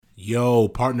Yo,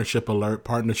 partnership alert,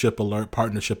 partnership alert,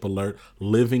 partnership alert.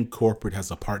 Living Corporate has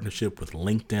a partnership with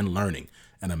LinkedIn Learning,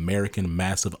 an American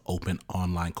massive open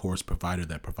online course provider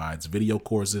that provides video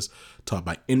courses taught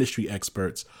by industry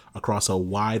experts across a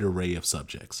wide array of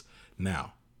subjects.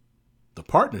 Now, the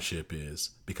partnership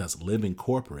is because Living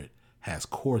Corporate has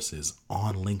courses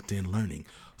on LinkedIn Learning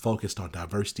focused on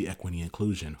diversity, equity,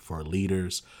 inclusion for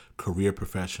leaders, career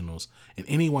professionals, and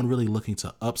anyone really looking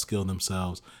to upskill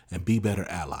themselves and be better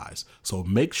allies. So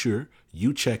make sure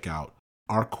you check out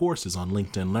our courses on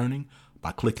LinkedIn Learning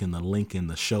by clicking the link in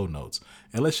the show notes.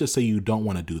 And let's just say you don't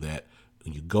want to do that.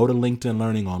 When you go to LinkedIn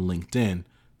Learning on LinkedIn,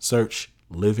 search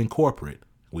Living Corporate.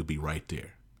 We'll be right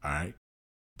there. All right?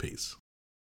 Peace.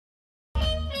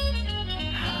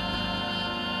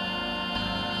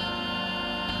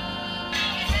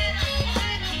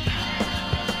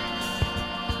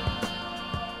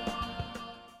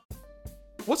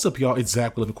 What's up, y'all? It's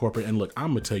Zach with Living Corporate. And look,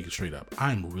 I'm going to tell you straight up,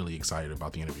 I'm really excited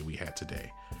about the interview we had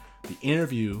today. The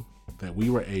interview that we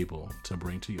were able to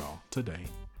bring to y'all today,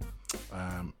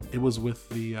 it was with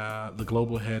the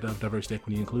global head of diversity,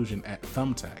 equity, and inclusion at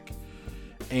Thumbtack.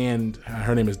 And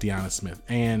her name is Deanna Smith.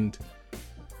 And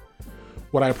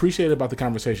what I appreciated about the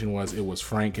conversation was it was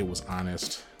frank, it was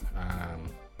honest,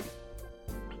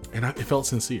 and it felt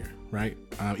sincere, right?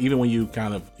 Even when you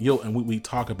we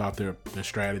talk about their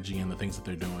strategy and the things that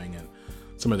they're doing and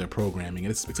some of their programming,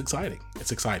 and it's exciting.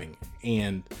 It's exciting.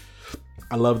 And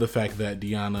I love the fact that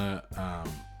Deanna,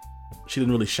 she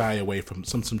didn't really shy away from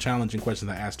some challenging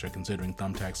questions I asked her, considering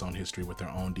Thumbtack's own history with their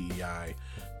own DEI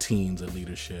teams and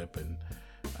leadership, and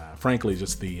frankly,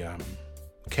 just the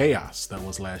chaos that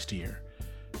was last year,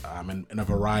 in a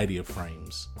variety of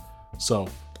frames. So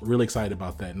really excited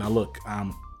about that. Now look,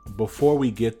 before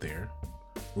we get there,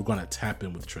 we're going to tap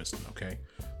in with Tristan, okay?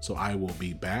 So I will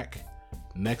be back.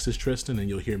 Next is Tristan, and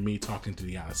you'll hear me talking to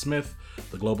Deanna Smith,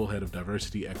 the global head of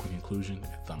diversity, equity, and inclusion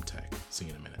at Thumbtack. See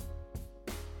you in a minute.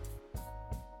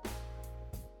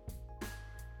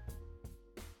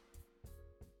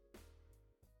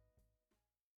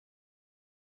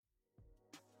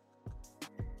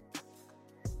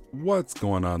 What's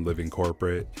going on, Living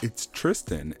Corporate? It's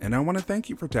Tristan, and I want to thank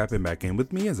you for tapping back in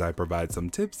with me as I provide some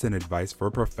tips and advice for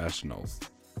professionals.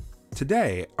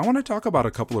 Today, I want to talk about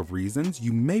a couple of reasons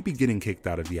you may be getting kicked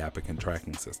out of the applicant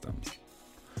tracking systems.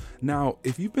 Now,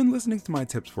 if you've been listening to my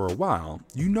tips for a while,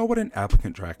 you know what an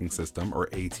applicant tracking system, or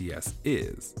ATS,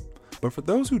 is. But for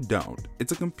those who don't,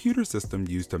 it's a computer system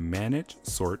used to manage,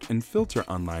 sort, and filter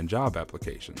online job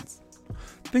applications.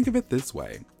 Think of it this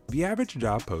way. The average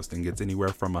job posting gets anywhere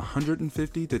from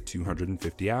 150 to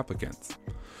 250 applicants.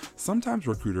 Sometimes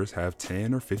recruiters have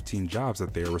 10 or 15 jobs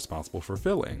that they are responsible for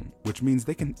filling, which means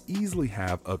they can easily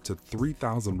have up to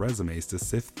 3,000 resumes to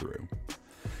sift through.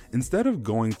 Instead of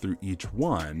going through each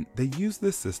one, they use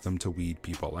this system to weed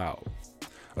people out.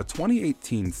 A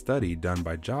 2018 study done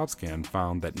by JobScan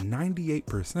found that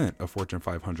 98% of Fortune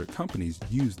 500 companies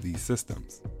use these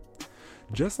systems.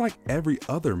 Just like every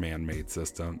other man-made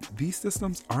system, these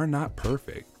systems are not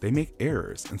perfect. They make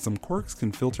errors, and some quirks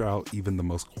can filter out even the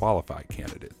most qualified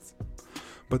candidates.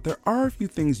 But there are a few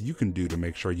things you can do to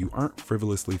make sure you aren't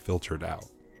frivolously filtered out.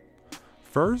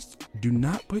 First, do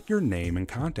not put your name and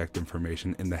contact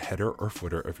information in the header or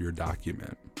footer of your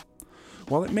document.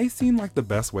 While it may seem like the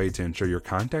best way to ensure your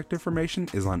contact information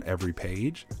is on every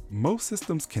page, most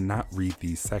systems cannot read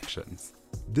these sections.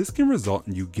 This can result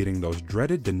in you getting those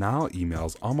dreaded denial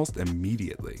emails almost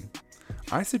immediately.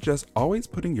 I suggest always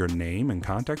putting your name and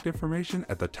contact information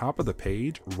at the top of the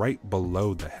page right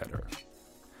below the header.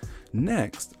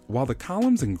 Next, while the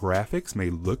columns and graphics may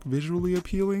look visually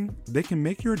appealing, they can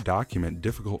make your document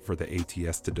difficult for the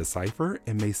ATS to decipher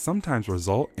and may sometimes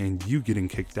result in you getting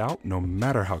kicked out no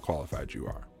matter how qualified you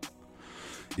are.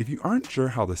 If you aren't sure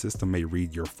how the system may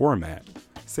read your format,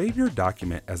 save your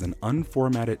document as an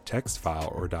unformatted text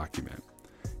file or document.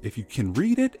 If you can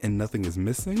read it and nothing is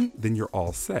missing, then you're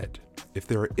all set. If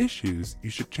there are issues, you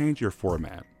should change your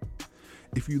format.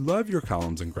 If you love your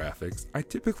columns and graphics, I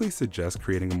typically suggest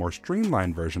creating a more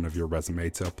streamlined version of your resume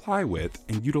to apply with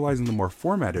and utilizing the more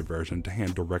formatted version to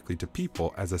hand directly to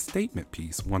people as a statement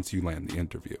piece once you land the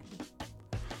interview.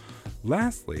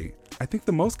 Lastly, I think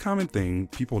the most common thing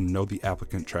people know the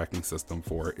applicant tracking system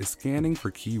for is scanning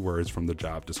for keywords from the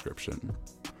job description.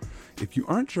 If you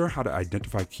aren't sure how to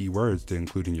identify keywords to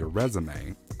include in your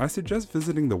resume, I suggest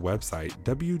visiting the website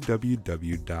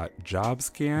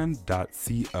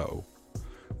www.jobscan.co.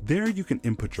 There you can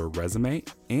input your resume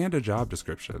and a job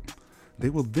description. They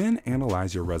will then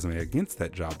analyze your resume against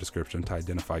that job description to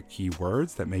identify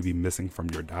keywords that may be missing from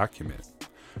your document.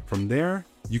 From there,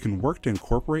 you can work to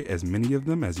incorporate as many of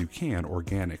them as you can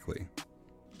organically.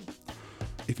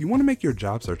 If you want to make your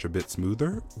job search a bit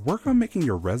smoother, work on making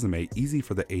your resume easy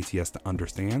for the ATS to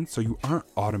understand so you aren't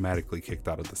automatically kicked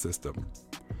out of the system.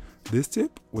 This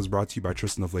tip was brought to you by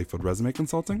Tristan of Layfield Resume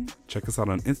Consulting. Check us out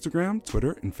on Instagram,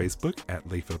 Twitter, and Facebook at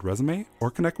Layfield Resume,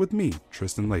 or connect with me,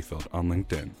 Tristan Layfield, on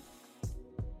LinkedIn.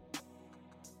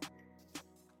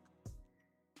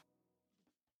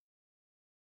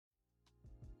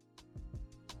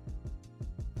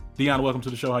 Deanna, welcome to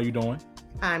the show. How you doing?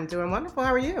 I'm doing wonderful.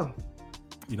 How are you?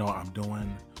 I'm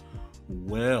doing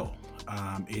well.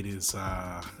 It's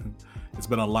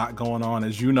been a lot going on,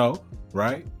 as you know,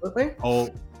 right?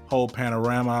 Absolutely. Whole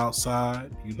panorama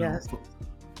outside, Yes.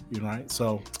 Right?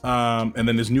 So, and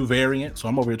then this new variant. So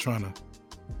I'm over here trying to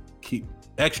keep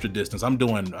extra distance. I'm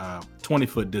doing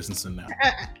 20-foot distancing now.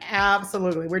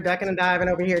 Absolutely. We're ducking and diving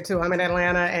over here too. I'm in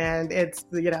Atlanta, and it's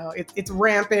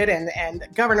rampant, and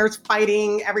governors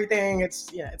fighting everything.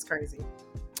 It's crazy.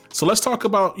 So let's talk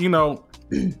about,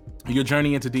 your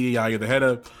journey into DEI. You're the head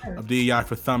of DEI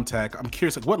for Thumbtack. I'm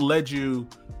curious, what led you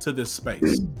to this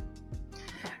space?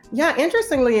 Yeah,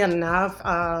 interestingly enough,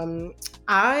 I'm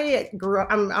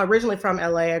originally from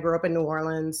LA. I grew up in New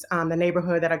Orleans. The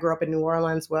neighborhood that I grew up in New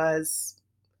Orleans was,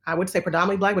 I would say,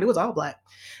 predominantly Black, but it was all Black.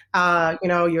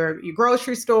 Your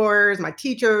grocery stores, my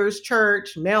teachers,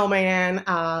 church, mailman.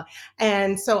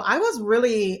 And so I was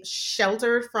really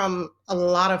sheltered from a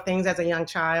lot of things as a young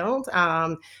child.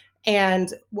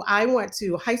 And I went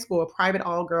to high school, a private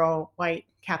all-girl white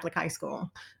Catholic high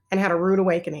school, and had a rude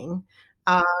awakening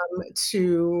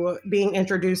to being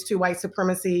introduced to white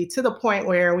supremacy, to the point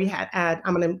where we had,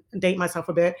 I'm going to date myself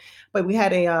a bit, but we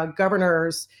had a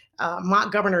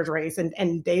mock governor's race,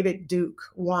 and David Duke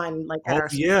won.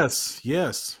 Yes.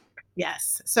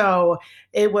 So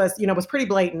it was, was pretty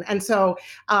blatant. And so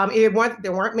there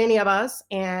weren't many of us.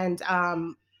 And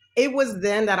it was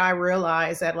then that I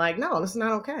realized that, no, this is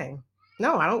not okay.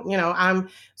 No, I don't, I'm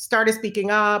started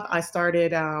speaking up. I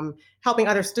started helping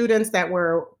other students that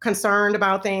were concerned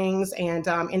about things, and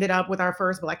ended up with our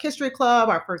first Black History Club,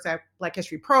 our first Black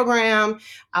History program,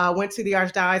 went to the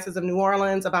Archdiocese of New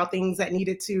Orleans about things that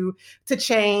needed to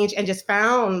change, and just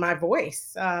found my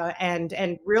voice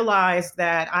and realized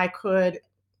that I could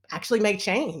actually make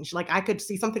change. Like, I could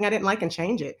see something I didn't like and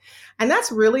change it. And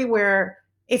that's really where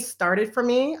it started for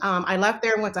me. I left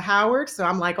there and went to Howard. So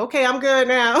I'm like, okay, I'm good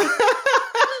now.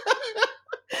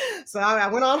 So I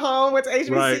went on home, went to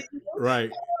HBCU,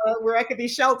 right. Where I could be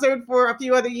sheltered for a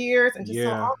few other years, and just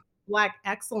saw all Black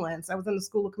excellence. I was in the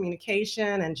School of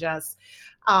Communication, and just,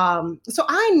 so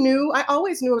I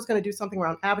always knew I was going to do something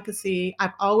around advocacy.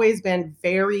 I've always been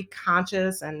very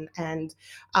conscious but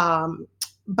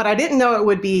I didn't know it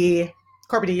would be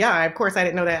corporate DEI. Of course, I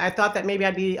didn't know that. I thought that maybe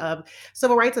I'd be a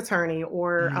civil rights attorney,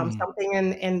 or something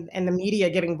in the media,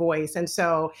 giving voice. And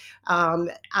so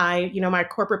my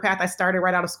corporate path, I started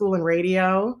right out of school in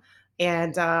radio,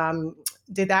 and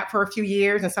did that for a few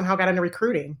years, and somehow got into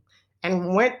recruiting,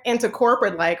 and went into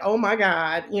corporate like, oh my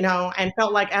God, and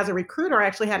felt like as a recruiter, I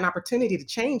actually had an opportunity to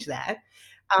change that.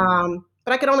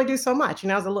 But I could only do so much.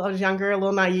 I was younger, a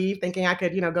little naive, thinking I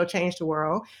could, go change the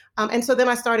world. And so then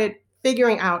I started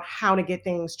figuring out how to get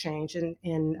things changed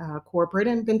in corporate,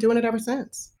 and been doing it ever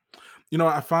since.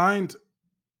 I find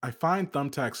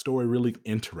Thumbtack's story really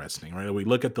interesting, right? We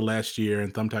look at the last year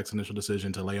and Thumbtack's initial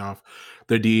decision to lay off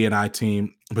their DE&I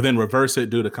team, but then reverse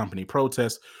it due to company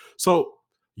protests. So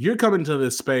you're coming to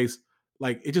this space,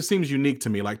 it just seems unique to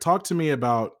me. Talk to me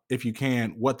about, if you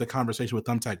can, what the conversation with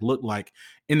Thumbtack looked like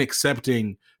in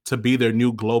accepting to be their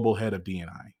new global head of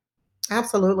DE&I.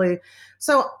 Absolutely.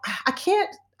 So I can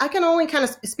only kind of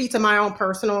speak to my own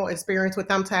personal experience with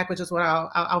Thumbtack, which is what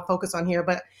I'll focus on here.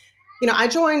 But, I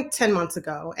joined 10 months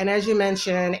ago. And as you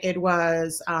mentioned, it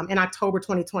was in October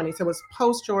 2020. So it was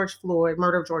post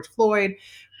murder of George Floyd,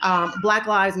 Black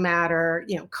Lives Matter,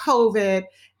 COVID.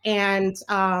 And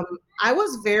I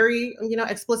was very,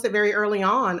 explicit very early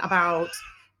on about,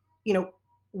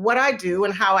 what I do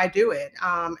and how I do it.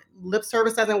 Lip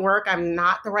service doesn't work. I'm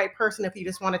not the right person if you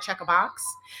just want to check a box.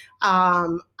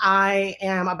 I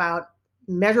am about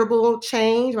measurable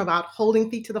change. I'm about holding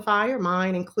feet to the fire,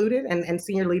 mine included, and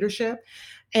senior leadership.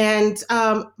 And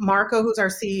Marco, who's our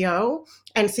CEO,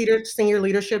 and senior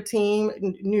leadership team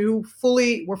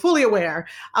were fully aware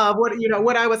of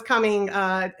what I was coming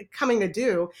to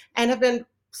do, and have been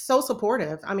so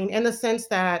supportive. I mean, in the sense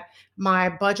that my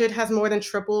budget has more than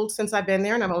tripled since I've been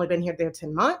there, and I've only been there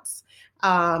 10 months.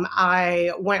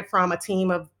 I went from a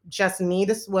team of just me.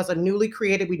 This was a newly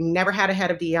created, we never had a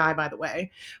head of DEI, by the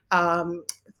way.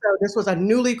 So this was a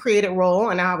newly created role,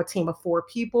 and now I have a team of 4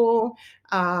 people.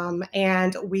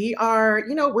 And we are,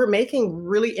 we're making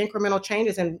really incremental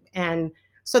changes. And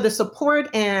so the support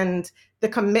and the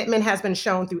commitment has been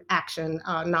shown through action,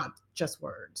 not just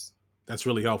words. That's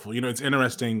really helpful. It's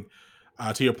interesting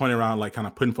to your point around like kind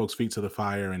of putting folks' feet to the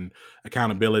fire and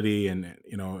accountability. And,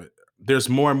 there's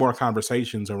more and more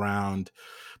conversations around,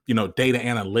 data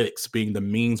analytics being the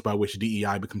means by which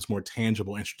DEI becomes more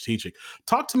tangible and strategic.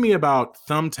 Talk to me about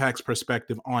Thumbtack's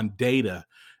perspective on data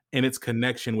and its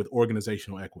connection with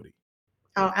organizational equity.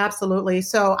 Oh, absolutely.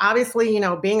 So obviously,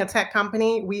 being a tech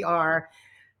company, we are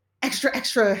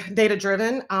extra data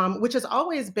driven, which has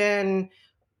always been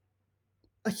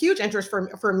a huge interest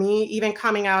for me, even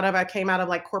I came out of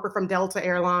like corporate from Delta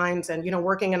Airlines and,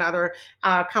 working in other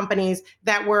companies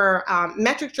that were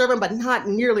metric driven, but not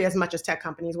nearly as much as tech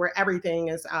companies where everything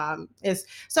is.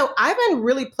 So I've been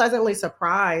really pleasantly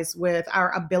surprised with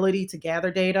our ability to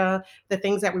gather data, the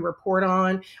things that we report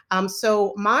on.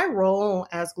 So my role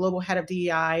as global head of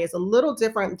DEI is a little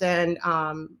different than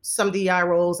some DEI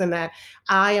roles in that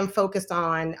I am focused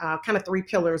on kind of 3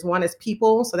 pillars. One is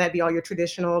people. So that'd be all your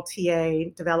traditional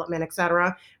TA, development, et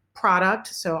cetera. Product,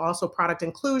 so also product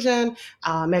inclusion,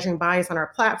 measuring bias on our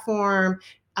platform,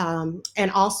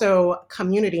 and also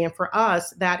community. And for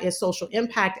us, that is social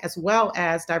impact as well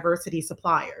as diversity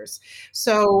suppliers.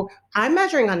 So I'm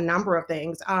measuring a number of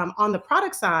things. On the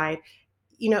product side,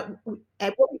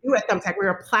 at what we do at Thumbtack, we're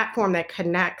a platform that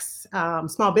connects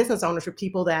small business owners with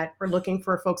people that are looking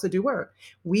for folks to do work.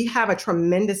 We have a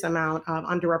tremendous amount of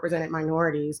underrepresented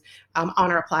minorities on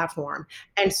our platform.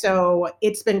 And so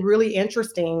it's been really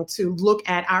interesting to look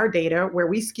at our data where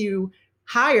we skew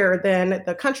higher than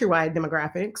the countrywide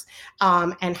demographics,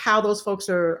 and how those folks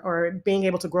are being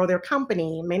able to grow their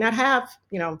company, may not have,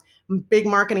 big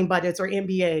marketing budgets or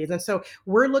MBAs. And so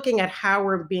we're looking at how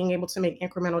we're being able to make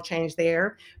incremental change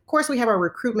there. Of course, we have our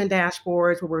recruitment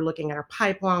dashboards where we're looking at our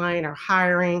pipeline, our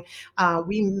hiring.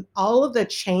 All of the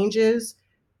changes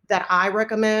that I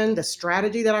recommend, the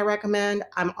strategy that I recommend,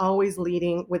 I'm always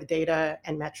leading with data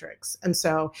and metrics. And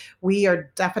so we are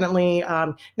definitely,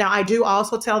 now I do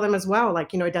also tell them as well,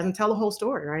 like, it doesn't tell the whole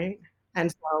story, right?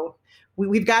 And so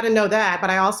we've got to know that, but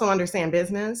I also understand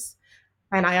business.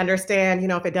 And I understand,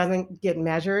 if it doesn't get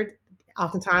measured,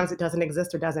 oftentimes it doesn't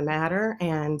exist or doesn't matter.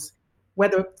 And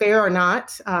whether fair or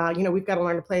not, we've got to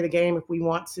learn to play the game if we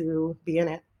want to be in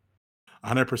it.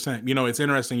 100%. It's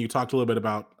interesting. You talked a little bit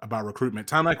about recruitment.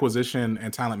 Talent acquisition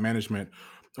and talent management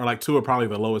are like 2 of probably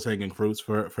the lowest hanging fruits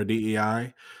for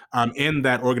DEI. In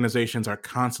that organizations are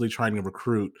constantly trying to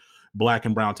recruit Black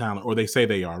and brown talent, or they say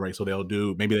they are, right? So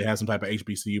maybe they have some type of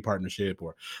HBCU partnership,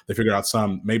 or they figure out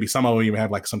maybe some of them even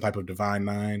have like some type of Divine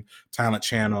Nine talent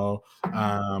channel.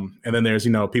 And then there's,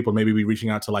 people maybe be reaching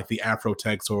out to like the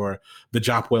Afrotechs or the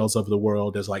Jopwells of the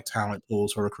world as like talent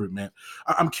pools for recruitment.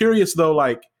 I'm curious though,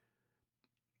 like,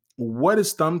 what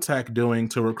is Thumbtack doing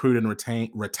to recruit and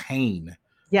retain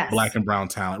Yes. Black and brown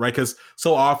talent, right? Because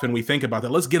so often we think about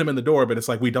that, let's get them in the door, but it's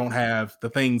like we don't have the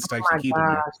things to actually keep them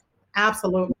there.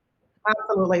 Absolutely.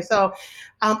 Absolutely. So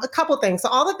a couple things. So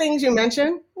all the things you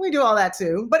mentioned, we do all that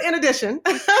too. But in addition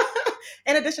to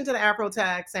the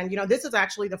Afrotechs, and this is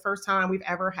actually the first time we've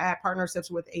ever had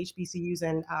partnerships with HBCUs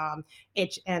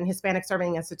and Hispanic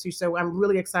Serving Institute. So I'm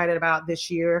really excited about this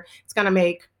year. It's going to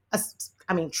make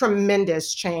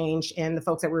tremendous change in the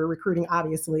folks that we're recruiting,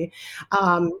 obviously.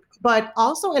 But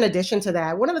also in addition to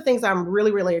that, one of the things I'm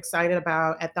really, really excited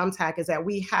about at Thumbtack is that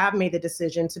we have made the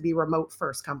decision to be remote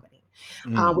first company.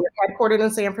 We're headquartered in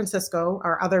San Francisco.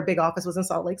 Our other big office was in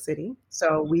Salt Lake City.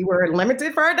 So we were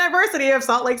limited for our diversity of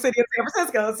Salt Lake City and San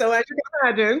Francisco. So as you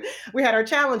can imagine, we had our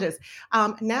challenges.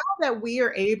 Now that we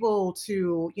are able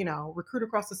to, recruit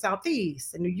across the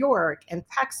Southeast and New York and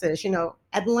Texas,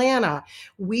 Atlanta,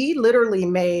 we literally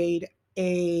made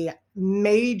a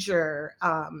major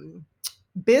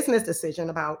business decision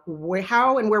about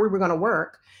how and where we were going to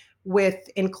work with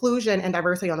inclusion and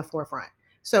diversity on the forefront.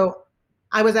 So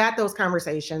I was at those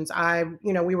conversations.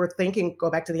 We were thinking, go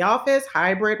back to the office,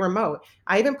 hybrid, remote.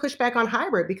 I even pushed back on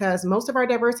hybrid because most of our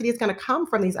diversity is going to come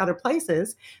from these other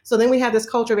places. So then we have this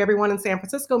culture of everyone in San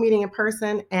Francisco meeting in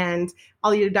person and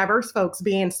all your diverse folks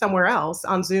being somewhere else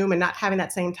on Zoom and not having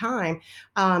that same time.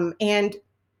 And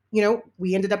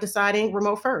we ended up deciding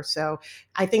remote first. So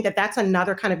I think that that's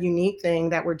another kind of unique thing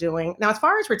that we're doing. Now, as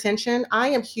far as retention, I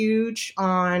am huge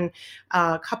on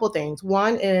a couple of things.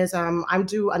 One is I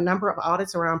do a number of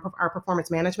audits around our performance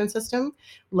management system,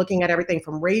 looking at everything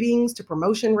from ratings to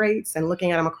promotion rates and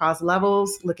looking at them across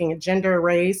levels, looking at gender,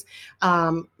 race,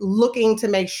 looking to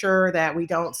make sure that we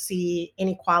don't see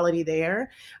inequality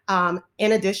there.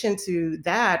 In addition to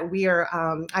that,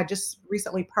 I just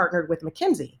recently partnered with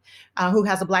McKinsey, who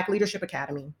has a Black Leadership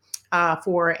Academy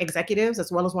for executives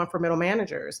as well as one for middle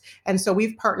managers. And so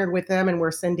we've partnered with them, and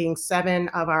we're sending five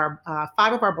of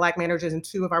our Black managers and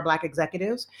 2 of our Black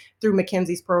executives through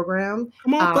McKinsey's program.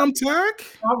 Come on, Thumbtack.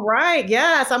 All right.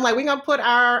 Yes. I'm like, we're going to put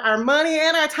our money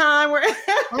and our time where.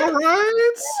 All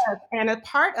right. Yes. And a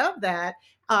part of that,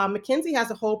 McKinsey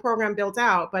has a whole program built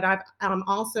out, but I've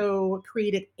also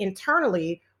created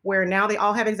internally where now they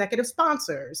all have executive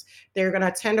sponsors. They're going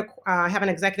to have an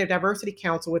executive diversity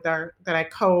council that I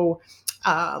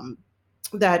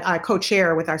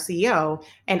co-chair with our CEO,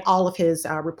 and all of his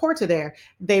reports are there.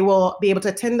 They will be able to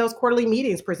attend those quarterly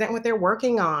meetings, present what they're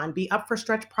working on, be up for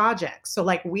stretch projects. So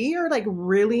we are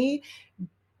really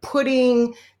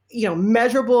putting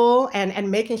measurable and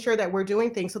making sure that we're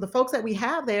doing things so the folks that we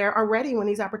have there are ready when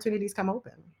these opportunities come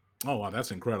open. Oh wow,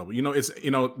 that's incredible.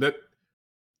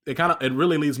 It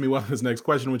really leads me well to this next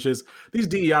question, which is these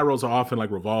DEI roles are often like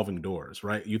revolving doors,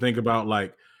 right? You think about I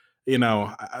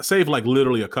save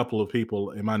literally a couple of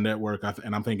people in my network,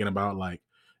 and I'm thinking about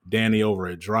Danny over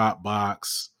at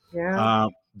Dropbox. Yeah.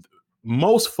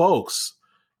 Most folks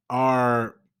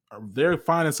they're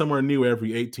finding somewhere new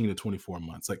every 18 to 24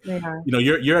 months.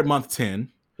 You're at month 10.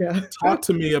 Yeah. Talk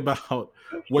to me about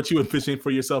what you envision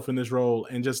for yourself in this role,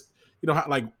 and just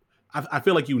I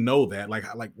feel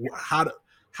that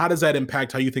how does that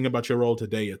impact how you think about your role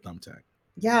today at Thumbtack?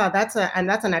 Yeah, that's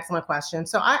an excellent question.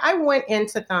 So I went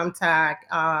into Thumbtack,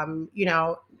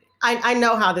 I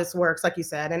know how this works, like you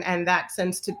said, and that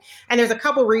and there's a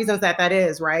couple reasons that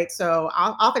is, right? So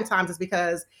oftentimes it's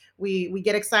because we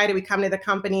get excited, we come to the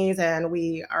companies and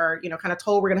we are, kind of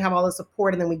told we're going to have all the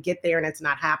support, and then we get there and it's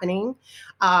not happening.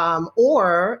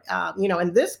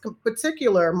 In this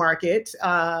particular market,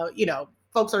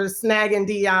 folks are snagging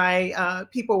DEI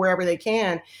people wherever they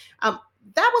can.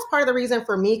 That was part of the reason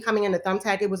for me coming into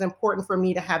Thumbtack. It was important for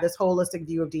me to have this holistic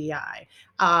view of DEI.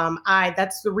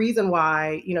 That's the reason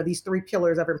why, these 3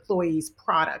 pillars of employees,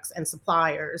 products, and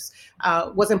suppliers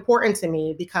was important to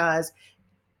me, because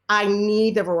I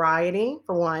need the variety,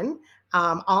 for one.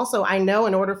 Also, I know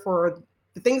in order for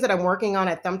the things that I'm working on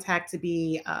at Thumbtack to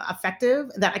be effective,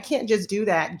 that I can't just do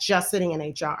that just sitting in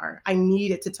HR. I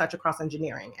need it to touch across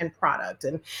engineering and product.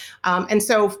 And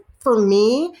so for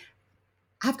me,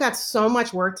 I've got so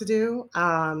much work to do.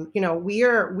 We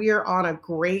are on a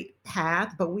great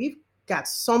path, but we've got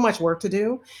so much work to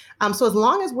do. So as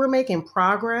long as we're making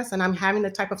progress and I'm having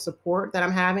the type of support that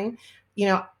I'm having,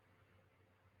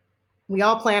 we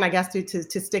all plan, I guess,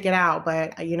 to stick it out.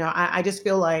 But, I just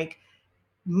feel like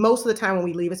most of the time when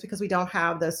we leave, it's because we don't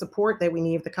have the support that we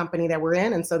need of the company that we're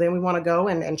in. And so then we want to go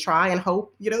and try and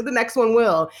hope, the next one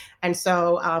will. And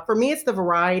so for me, it's the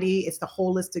variety, it's the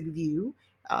holistic view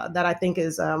that I think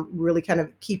is really kind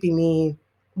of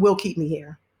will keep me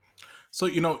here. So,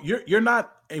 you're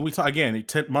not, and we talk again,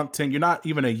 month 10, you're not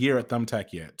even a year at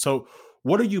Thumbtack yet. So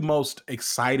what are you most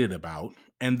excited about?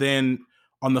 And then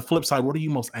on the flip side, what are you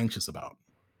most anxious about?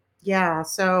 Yeah.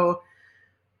 So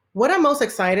what I'm most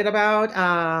excited about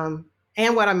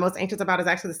and what I'm most anxious about is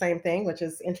actually the same thing, which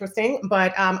is interesting.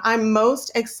 But I'm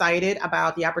most excited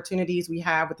about the opportunities we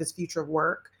have with this future of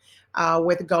work,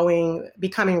 with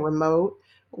becoming remote,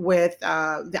 with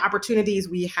the opportunities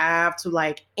we have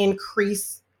to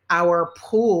increase our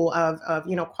pool of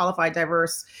qualified,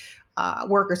 diverse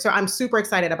workers. So I'm super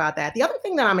excited about that. The other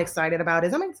thing that I'm excited about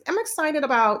is I'm excited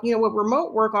about, what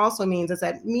remote work also means is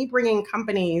that me bringing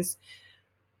companies,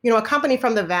 a company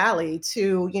from the Valley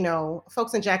to,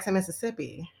 folks in Jackson,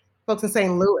 Mississippi, folks in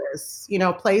St. Louis,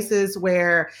 places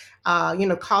where,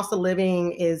 cost of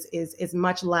living is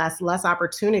much less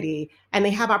opportunity, and they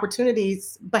have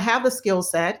opportunities, but have the skill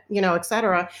set, et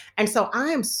cetera. And so I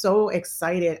am so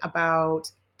excited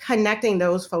about connecting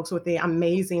those folks with the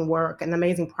amazing work and the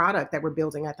amazing product that we're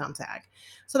building at Thumbtack.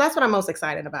 So that's what I'm most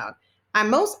excited about.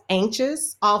 I'm most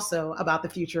anxious also about the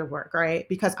future of work, right?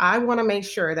 Because I want to make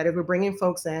sure that if we're bringing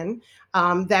folks in,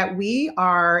 that we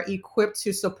are equipped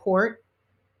to support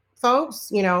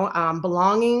folks,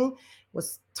 belonging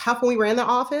with tough when we were in the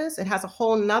office. It has a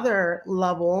whole nother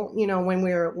level, when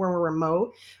we're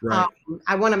remote. Right.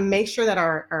 I want to make sure that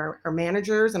our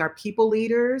managers and our people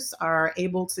leaders are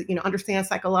able to, understand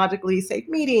psychologically safe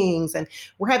meetings. And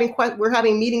we're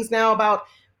having meetings now about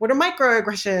what are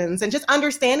microaggressions and just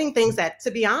understanding things that,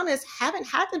 to be honest, haven't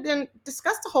had to been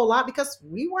discussed a whole lot because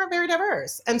we weren't very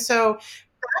diverse. And so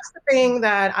that's the thing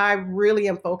that I really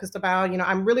am focused about.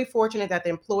 I'm really fortunate that the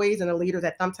employees and the leaders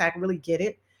at Thumbtack really get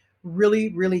it,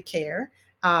 really, really care.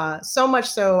 So much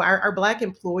so, our Black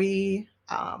employee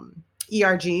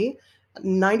ERG,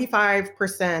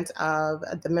 95%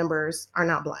 of the members are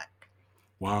not Black.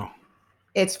 Wow.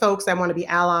 It's folks that want to be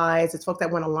allies. It's folks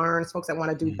that want to learn. It's folks that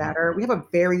want to do better. We have a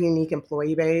very unique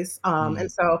employee base.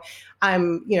 And so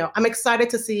I'm excited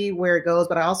to see where it goes,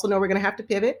 but I also know we're going to have to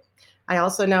pivot. I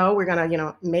also know we're going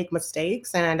to, make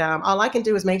mistakes. And all I can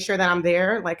do is make sure that I'm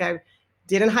there like I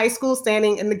did in high school,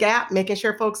 standing in the gap, making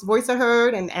sure folks' voices are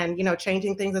heard and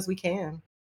changing things as we can.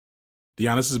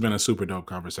 Deanna, this has been a super dope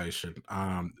conversation.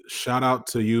 Shout out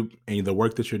to you and the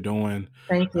work that you're doing.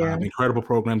 Thank you. The incredible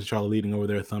programs that y'all are leading over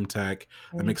there at Thumbtack.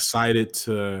 I'm excited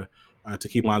to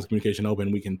keep lines of communication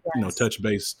open. We can, touch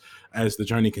base as the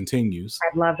journey continues.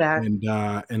 I'd love that.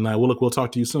 And we'll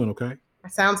talk to you soon. Okay.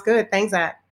 Sounds good. Thanks,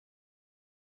 Zach.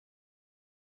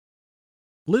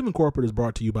 Living Corporate is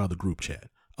brought to you by The Group Chat,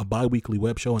 a bi-weekly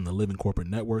web show in the Living Corporate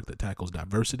network that tackles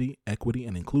diversity, equity,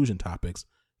 and inclusion topics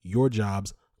your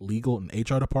jobs, legal, and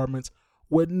HR departments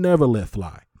would never let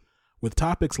fly. With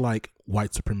topics like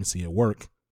white supremacy at work,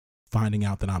 finding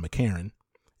out that I'm a Karen,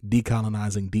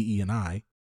 decolonizing DE&I,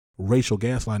 racial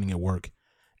gaslighting at work,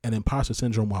 and imposter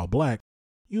syndrome while Black,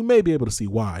 you may be able to see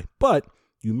why, but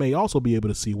you may also be able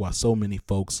to see why so many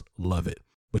folks love it.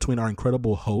 Between our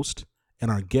incredible host and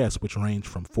our guests, which range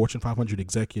from Fortune 500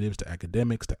 executives to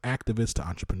academics to activists to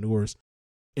entrepreneurs,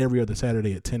 every other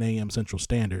Saturday at 10 a.m. Central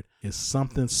Standard is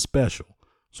something special.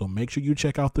 So make sure you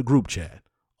check out The Group Chat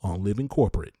on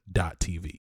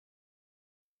livingcorporate.tv.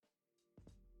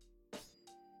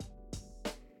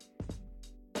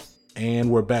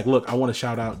 And we're back. Look, I want to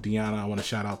shout out Deanna. I want to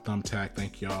shout out Thumbtack.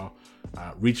 Thank y'all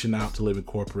reaching out to Living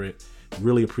Corporate.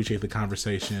 Really appreciate the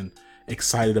conversation.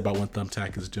 Excited about what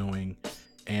Thumbtack is doing.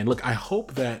 And look, I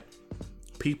hope that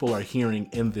people are hearing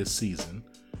in this season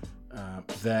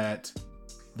that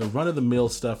the run-of-the-mill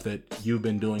stuff that you've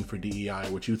been doing for DEI,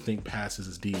 what you think passes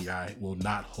as DEI, will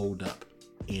not hold up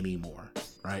anymore,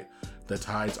 right? The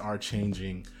tides are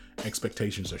changing.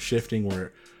 Expectations are shifting.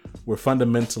 We're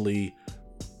fundamentally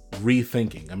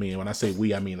rethinking. I mean, when I say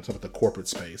we, I mean I'm talking about the corporate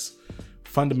space.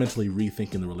 Fundamentally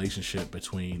rethinking the relationship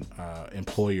between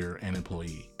employer and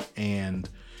employee. And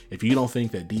if you don't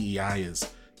think that DEI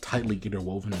is tightly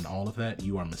interwoven in all of that,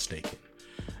 you are mistaken.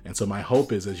 And so my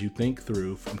hope is, as you think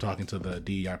through, I'm talking to the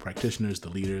DEI practitioners, the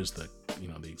leaders, the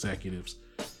executives,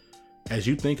 as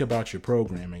you think about your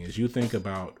programming, as you think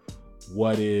about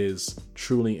what is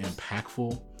truly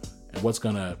impactful and what's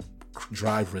going to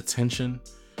drive retention,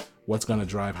 what's going to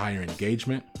drive higher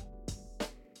engagement,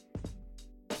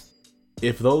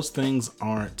 if those things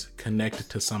aren't connected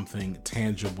to something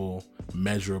tangible,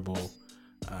 measurable,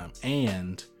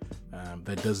 and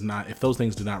that does not, if those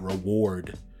things do not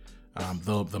reward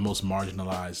the most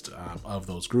marginalized of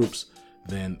those groups,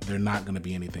 then they're not going to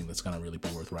be anything that's going to really be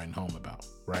worth writing home about,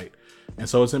 right? And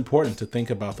so it's important to think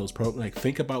about those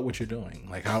think about what you're doing,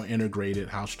 like how integrated,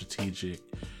 how strategic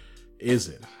is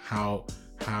it, how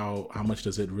much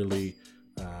does it really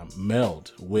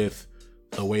meld with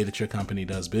the way that your company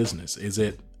does business? Is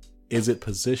it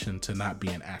positioned to not be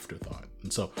an afterthought?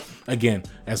 And so again,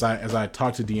 as I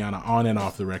talk to Deanna on and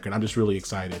off the record, I'm just really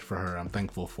excited for her. I'm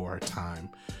thankful for her time.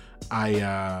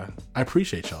 I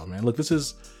appreciate y'all, man. Look,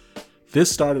 this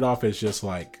started off as just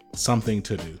like something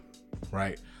to do,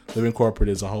 right? Living Corporate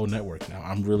is a whole network now.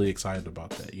 I'm really excited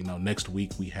about that. Next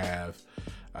week we have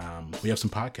some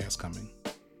podcasts coming,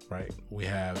 right? We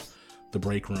have The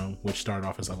Break Room, which started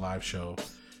off as a live show.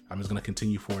 I'm just going to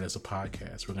continue forward as a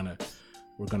podcast.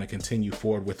 We're going to continue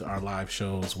forward with our live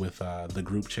shows with The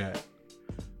Group Chat.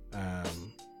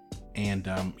 I'm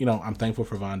thankful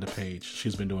for Vonda Page.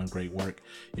 She's been doing great work.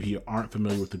 If you aren't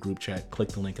familiar with The Group Chat, click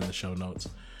the link in the show notes.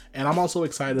 And I'm also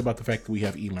excited about the fact that we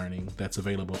have e-learning that's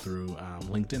available through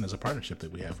LinkedIn as a partnership that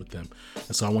we have with them.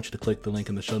 And so I want you to click the link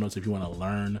in the show notes if you want to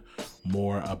learn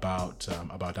more about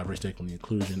diversity, equity, and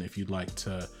inclusion. If you'd like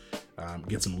to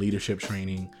get some leadership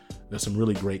training, there's some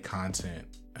really great content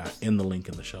in the link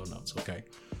in the show notes. Okay.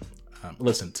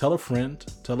 Listen, tell a friend,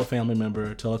 tell a family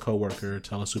member, tell a coworker,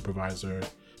 tell a supervisor,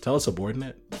 tell a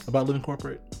subordinate about Living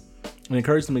Corporate, and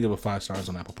encourage them to give a 5 stars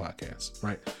on Apple Podcasts,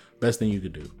 right? Best thing you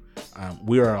could do.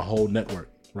 We are a whole network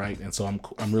right? And so I'm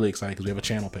really excited because we have a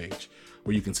channel page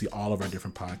where you can see all of our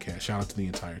different podcasts. Shout out to the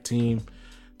entire team.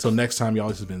 Till next time, y'all,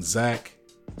 this has been Zach.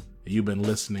 You've been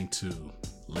listening to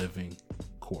Living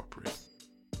Corporate.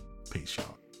 Peace,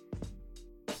 y'all.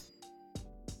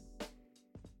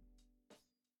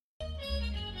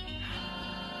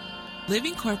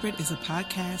 Living Corporate is a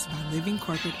podcast by Living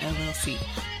Corporate LLC.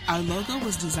 Our logo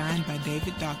was designed by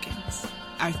David Dawkins.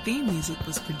 Our theme music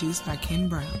was produced by Ken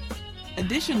Brown.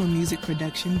 Additional music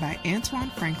production by Antoine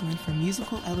Franklin for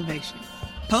Musical Elevation.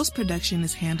 Post-production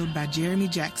is handled by Jeremy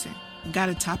Jackson. Got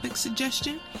a topic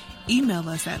suggestion? Email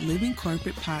us at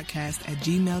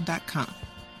livingcorporatepodcast@gmail.com.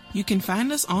 You can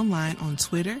find us online on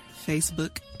Twitter,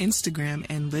 Facebook, Instagram,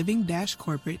 and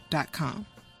living-corporate.com.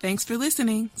 Thanks for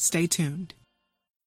listening. Stay tuned.